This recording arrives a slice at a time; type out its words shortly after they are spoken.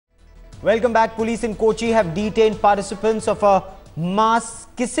Welcome back. Police in Kochi have detained participants of a mass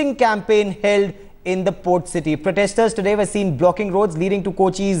kissing campaign held in the port city. Protesters today were seen blocking roads leading to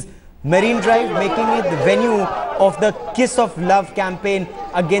Kochi's Marine Drive, making it the venue of the Kiss of Love campaign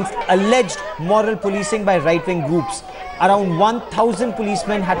against alleged moral policing by right-wing groups. Around 1,000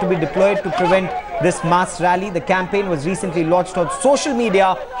 policemen had to be deployed to prevent this mass rally. The campaign was recently launched on social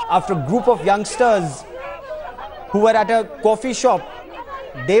media after a group of youngsters who were at a coffee shop.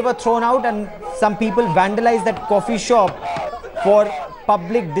 They were thrown out and some people vandalized that coffee shop for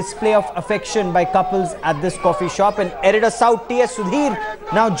public display of affection by couples at this coffee shop. And editor South T.S. Sudhir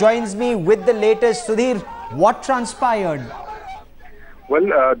now joins me with the latest. Sudhir, what transpired?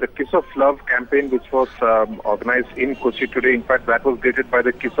 Well, the Kiss of Love campaign, which was organized in Kochi today, in fact, that was greeted by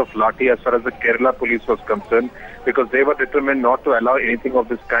the Kiss of Lati as far as the Kerala police was concerned, because they were determined not to allow anything of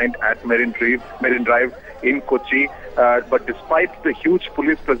this kind at Marine Drive in Kochi. But despite the huge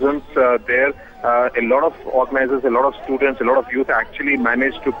police presence there, a lot of organizers, a lot of students, a lot of youth actually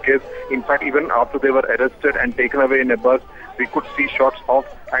managed to kiss. In fact, even after they were arrested and taken away in a bus, we could see shots of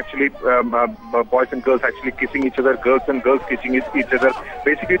actually boys and girls actually kissing each other, girls and girls kissing each other.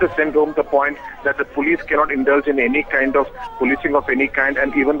 Basically, to send home the point that the police cannot indulge in any kind of policing of any kind,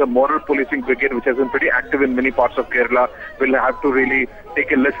 and even the moral policing brigade, which has been pretty active in many parts of Kerala, will have to really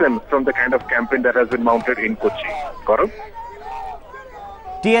take a lesson from the kind of campaign that has been mounted in Kochi. Gaurav?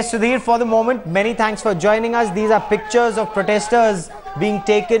 T.S. Sudhir, for the moment, many thanks for joining us. These are pictures of protesters being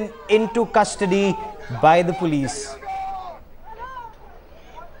taken into custody by the police.